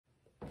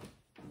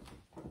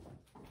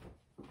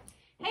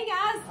Hey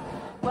guys,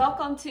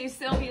 welcome to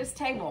Sylvia's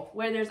Table,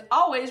 where there's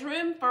always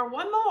room for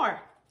one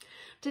more.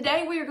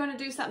 Today we are going to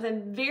do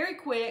something very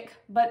quick,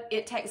 but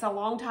it takes a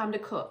long time to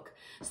cook.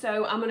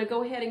 So I'm going to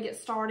go ahead and get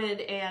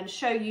started and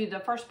show you the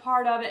first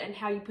part of it and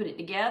how you put it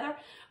together.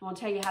 I'm going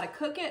to tell you how to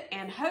cook it,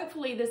 and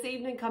hopefully this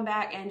evening come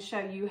back and show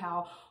you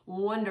how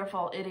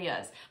wonderful it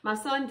is. My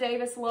son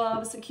Davis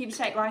loves cube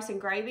steak rice and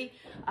gravy,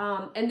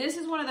 and this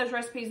is one of those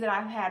recipes that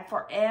I've had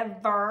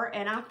forever,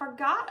 and I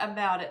forgot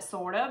about it,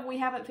 sort of. We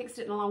haven't fixed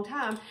it in a long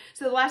time.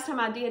 So the last time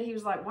I did, he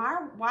was like,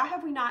 why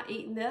have we not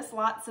eaten this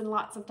lots and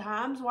lots of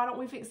times? Why don't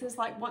we fix this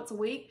like once a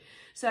week?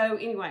 So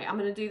anyway, I'm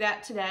going to do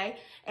that today,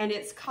 and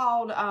it's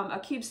called a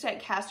cube steak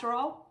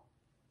casserole.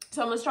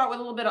 So I'm going to start with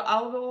a little bit of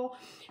olive oil,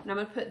 and I'm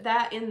going to put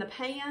that in the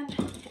pan,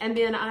 and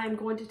then I'm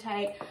going to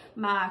take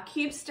my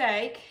cube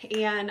steak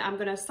and I'm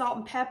going to salt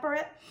and pepper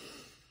it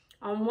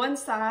on one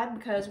side,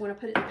 because when I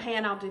put it in the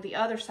pan, I'll do the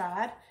other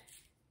side.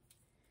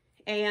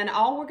 And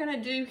all we're going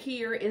to do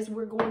here is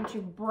we're going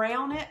to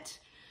brown it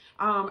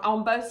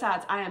on both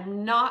sides. I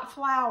am not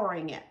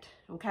flouring it,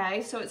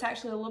 okay? So it's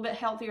actually a little bit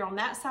healthier on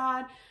that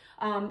side.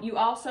 You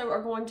also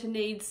are going to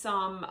need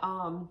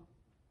some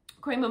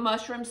cream of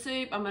mushroom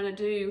soup. I'm going to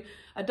do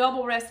a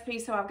double recipe,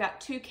 so I've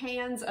got 2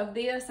 cans of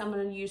this. I'm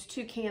going to use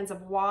 2 cans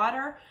of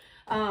water,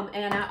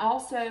 and I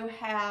also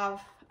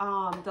have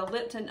the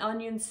Lipton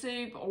onion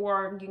soup,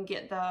 or you can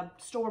get the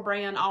store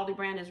brand. Aldi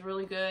brand is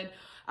really good,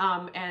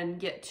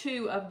 and get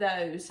 2 of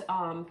those,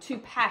 2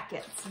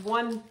 packets,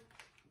 1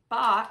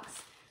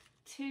 box,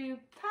 2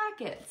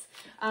 packets.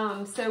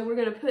 So we're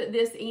going to put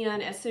this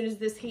in. As soon as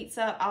this heats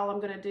up, all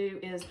I'm going to do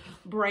is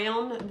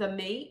brown the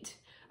meat.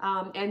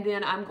 And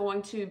then I'm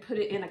going to put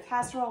it in a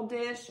casserole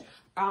dish.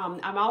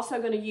 I'm also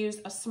going to use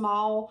a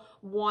small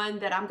one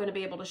that I'm going to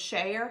be able to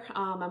share.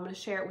 I'm going to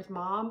share it with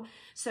Mom.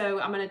 So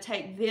I'm going to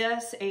take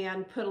this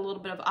and put a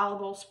little bit of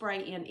olive oil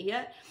spray in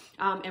it.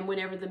 And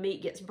whenever the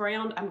meat gets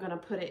browned, I'm going to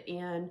put it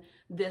in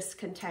this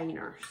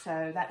container.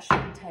 So that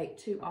shouldn't take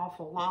too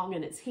awful long,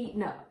 and it's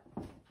heating up.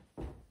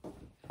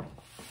 All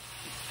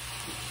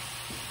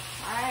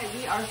right,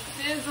 we are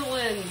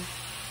sizzling.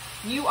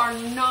 You are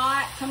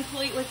not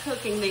completely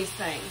cooking these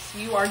things.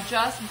 You are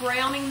just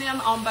browning them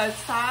on both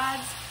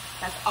sides.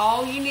 That's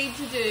all you need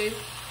to do.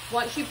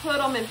 Once you put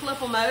them and flip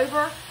them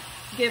over,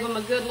 give them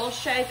a good little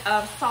shake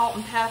of salt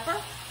and pepper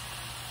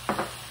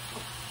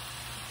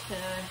to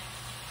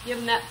give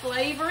them that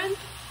flavoring.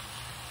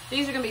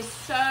 These are going to be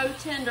so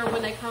tender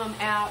when they come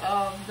out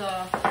of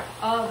the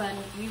oven.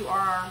 You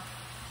are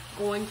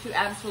going to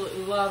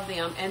absolutely love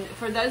them. And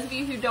for those of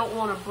you who don't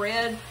want to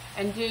bread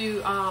and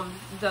do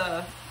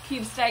the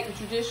cube steak the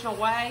traditional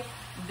way,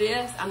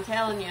 this, I'm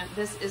telling you,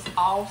 this is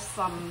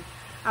awesome.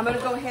 I'm going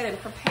to go ahead and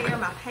prepare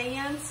my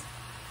pans.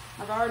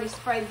 I've already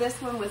sprayed this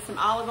one with some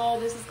olive oil.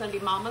 This is going to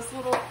be Mama's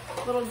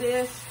little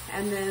dish,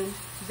 and then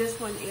this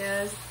one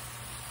is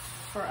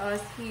for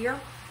us here.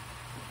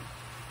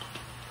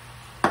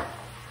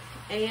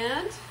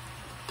 And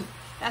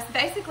that's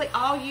basically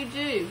all you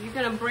do. You're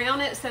going to brown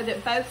it so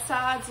that both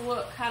sides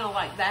look kind of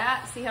like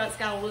that. See how it's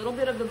got a little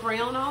bit of the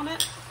brown on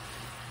it?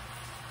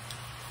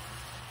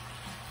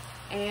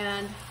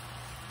 And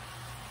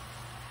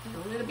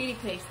a little bitty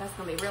piece, that's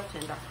gonna be real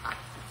tender.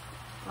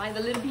 I like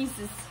the little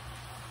pieces.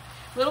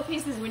 Little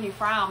pieces when you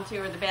fry them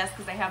too are the best,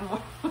 because they have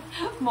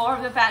more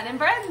of the fat and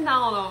breading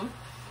on them.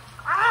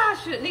 I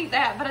shouldn't eat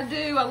that, but I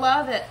do. I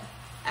love it.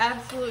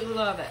 Absolutely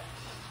love it.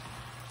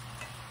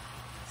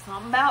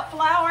 Something about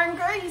flour and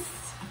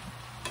grease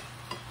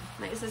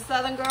makes a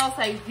Southern girl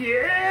say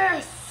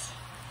yes.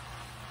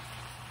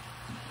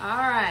 All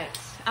right,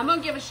 I'm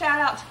gonna give a shout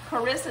out to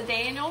Carissa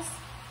Daniels.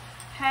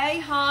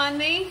 Hey,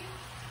 honey.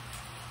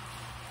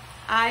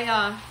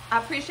 I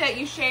appreciate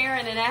you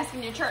sharing and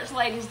asking your church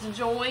ladies to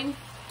join.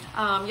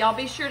 Y'all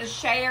be sure to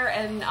share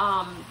and,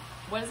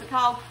 what is it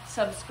called?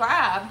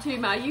 Subscribe to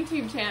my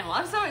YouTube channel.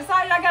 I'm so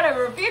excited. I got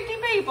over 50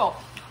 people.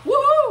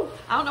 Woohoo!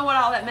 I don't know what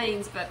all that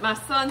means, but my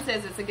son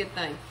says it's a good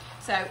thing.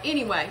 So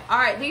anyway, all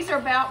right, these are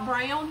about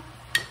brown.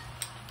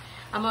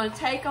 I'm going to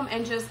take them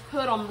and just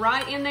put them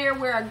right in there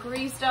where I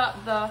greased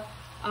up the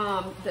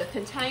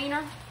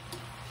container.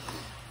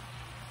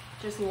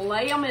 Just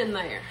lay them in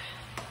there.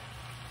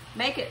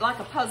 Make it like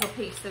a puzzle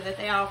piece so that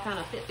they all kind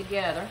of fit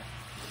together.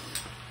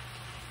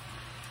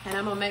 And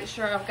I'm going to make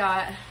sure I've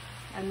got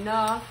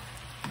enough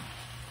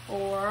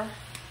for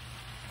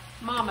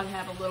Mama to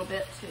have a little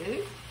bit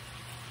too.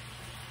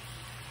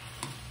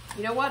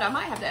 You know what? I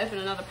might have to open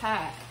another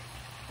pack,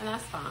 and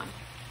that's fine.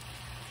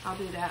 I'll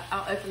do that.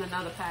 I'll open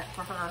another pack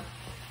for her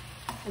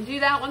and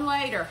do that one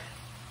later.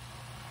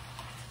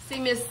 See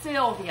Miss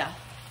Sylvia.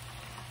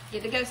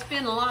 Get to go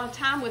spend a lot of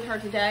time with her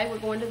today. We're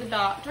going to the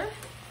doctor.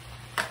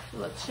 A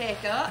little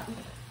checkup.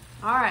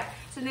 All right,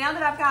 so now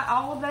that I've got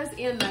all of those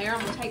in there, I'm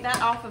gonna take that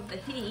off of the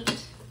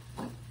heat.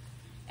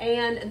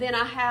 And then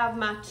I have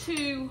my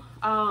 2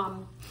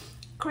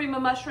 cream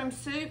of mushroom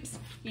soups.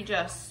 You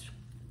just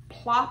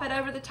plop it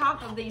over the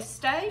top of these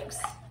steaks.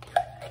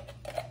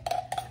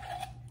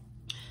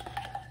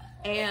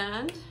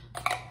 And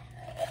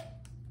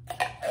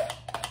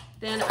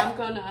then I'm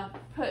gonna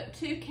put put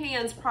 2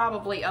 cans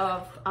probably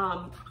of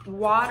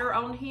water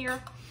on here.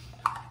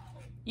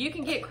 You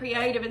can get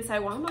creative and say,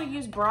 well, I'm gonna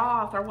use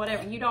broth or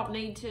whatever. You don't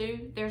need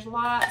to. There's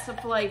lots of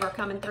flavor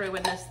coming through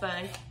in this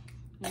thing.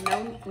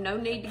 No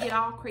need to get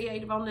all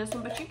creative on this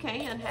one, but you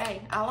can.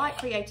 Hey, I like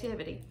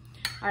creativity.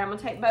 All right, I'm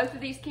gonna take both of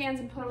these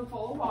cans and put them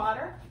full of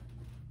water.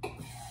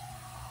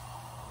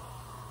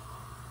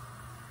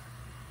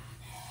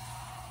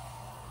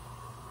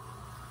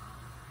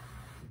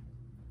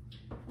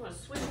 I'm gonna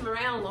switch them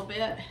around a little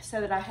bit so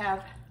that I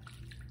have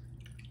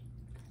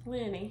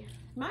plenty.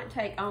 Might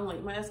take only,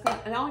 well, it's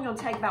only gonna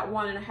take about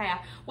 1.5.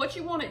 What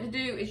you want it to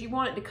do is you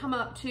want it to come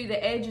up to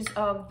the edges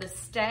of the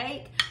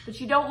steak, but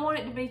you don't want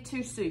it to be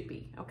too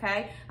soupy,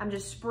 okay? I'm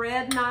just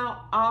spreading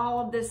out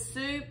all of this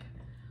soup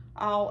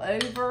all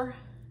over.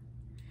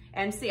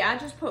 And see, I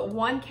just put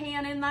 1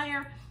 can in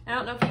there. I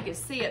don't know if you can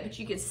see it, but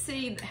you can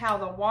see how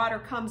the water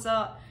comes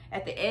up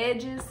at the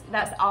edges.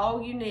 That's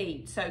all you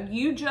need. So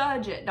you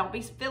judge it. Don't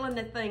be filling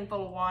the thing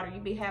full of water.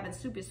 You'll be having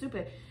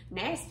soupy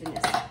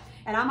nastiness.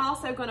 And I'm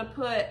also gonna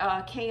put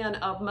a can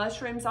of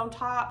mushrooms on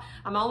top.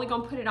 I'm only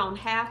gonna put it on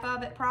half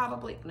of it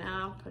probably. No,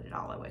 I'll put it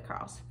all the way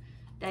across.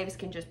 Davis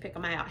can just pick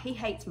them out. He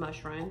hates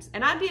mushrooms.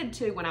 And I did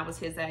too when I was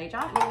his age.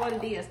 I don't know what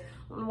it is. I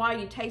don't know why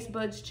your taste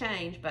buds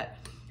change, but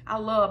I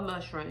love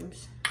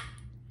mushrooms.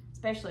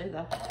 Especially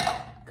the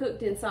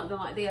cooked in something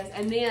like this.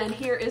 And then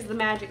here is the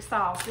magic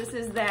sauce. This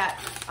is that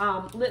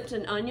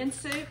Lipton onion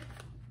soup.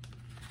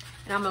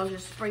 And I'm gonna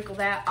just sprinkle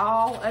that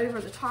all over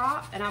the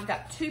top. And I've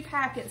got 2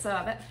 packets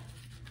of it.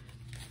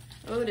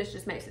 Oh, this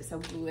just makes it so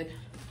good.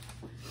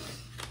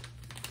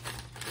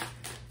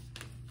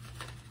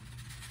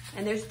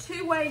 And there's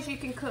 2 ways you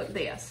can cook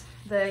this.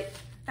 The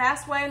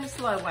fast way and the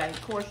slow way.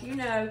 Of course, you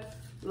know,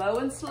 low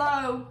and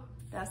slow.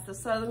 That's the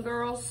Southern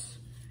girls'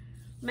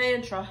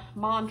 mantra,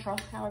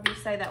 however you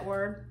say that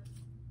word.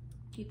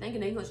 You'd think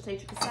an English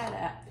teacher could say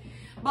that.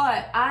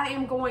 But I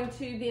am going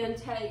to then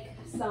take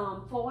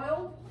some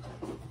foil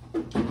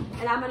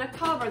and I'm gonna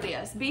cover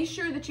this. Be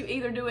sure that you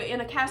either do it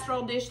in a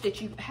casserole dish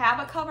that you have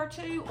a cover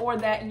to or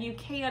that you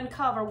can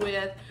cover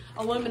with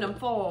aluminum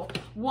foil.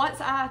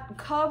 Once I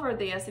cover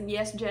this, and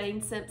yes,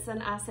 Jane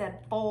Simpson, I said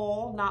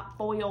foil, not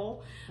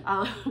foil,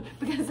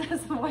 because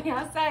that's the way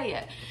I say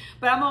it.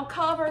 But I'm gonna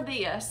cover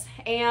this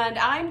and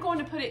I'm going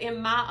to put it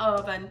in my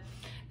oven,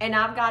 and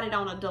I've got it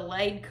on a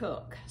delayed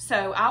cook.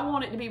 So I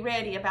want it to be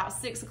ready about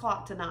 6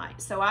 o'clock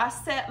tonight. So I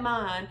set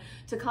mine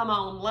to come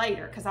on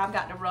later because I've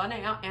got to run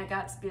out and I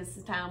got to spend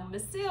some time with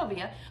Miss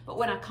Sylvia. But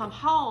when I come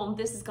home,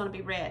 this is gonna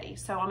be ready.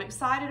 So I'm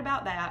excited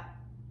about that.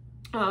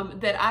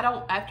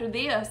 After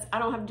this, I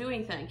don't have to do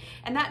anything.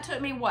 And that took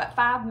me, what,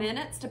 5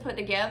 minutes to put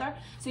together?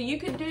 So you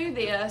could do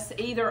this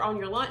either on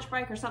your lunch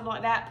break or something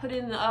like that, put it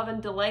in the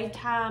oven, delayed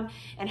time,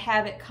 and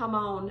have it come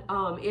on.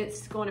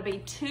 It's going to be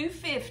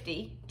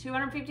 250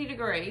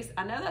 degrees.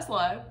 I know that's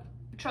low,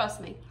 but trust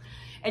me.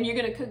 And you're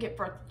gonna cook it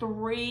for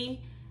 3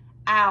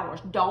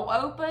 hours. Don't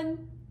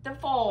open the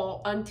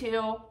foil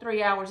until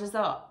 3 hours is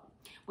up.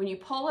 When you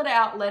pull it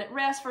out, let it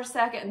rest for a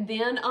second,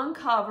 then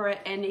uncover it.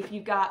 And if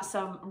you've got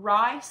some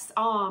rice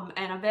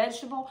and a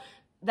vegetable,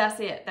 that's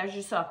it. There's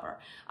your supper.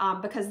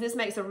 Because this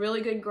makes a really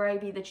good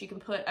gravy that you can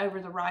put over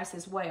the rice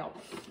as well.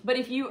 But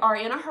if you are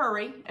in a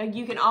hurry,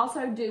 you can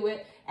also do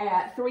it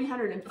at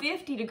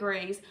 350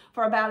 degrees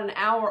for about an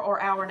hour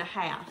or hour and a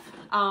half.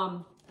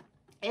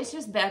 It's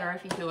just better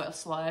if you do it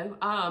slow.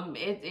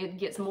 It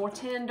gets more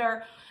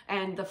tender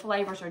and the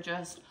flavors are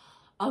just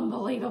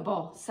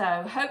unbelievable. So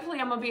hopefully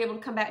I'm gonna be able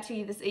to come back to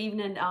you this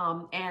evening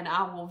and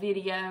I will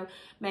video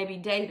maybe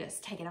Davis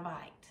taking a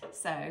bite.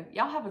 So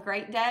y'all have a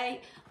great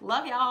day.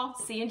 Love y'all.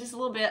 See you in just a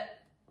little bit.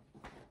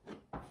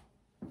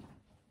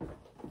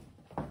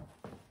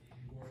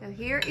 So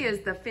here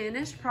is the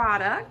finished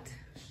product.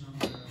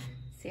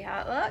 See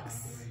how it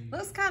looks?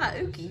 Looks kind of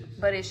ooky,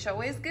 but it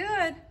sure is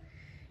good.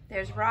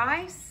 There's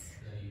rice.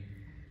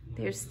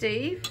 There's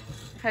Steve.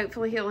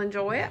 Hopefully he'll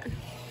enjoy it.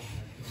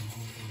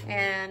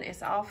 And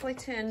it's awfully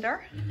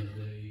tender.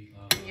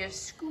 You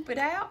just scoop it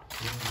out.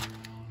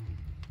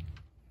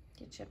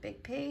 Get you a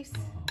big piece.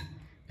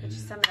 Put you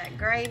some of that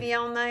gravy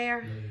on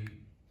there.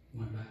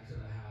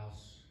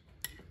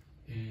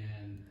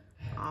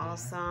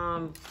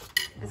 Awesome.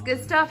 It's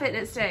good stuff, isn't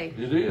it, Steve?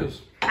 It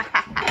is.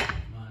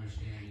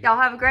 Y'all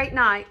have a great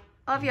night.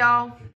 Love y'all.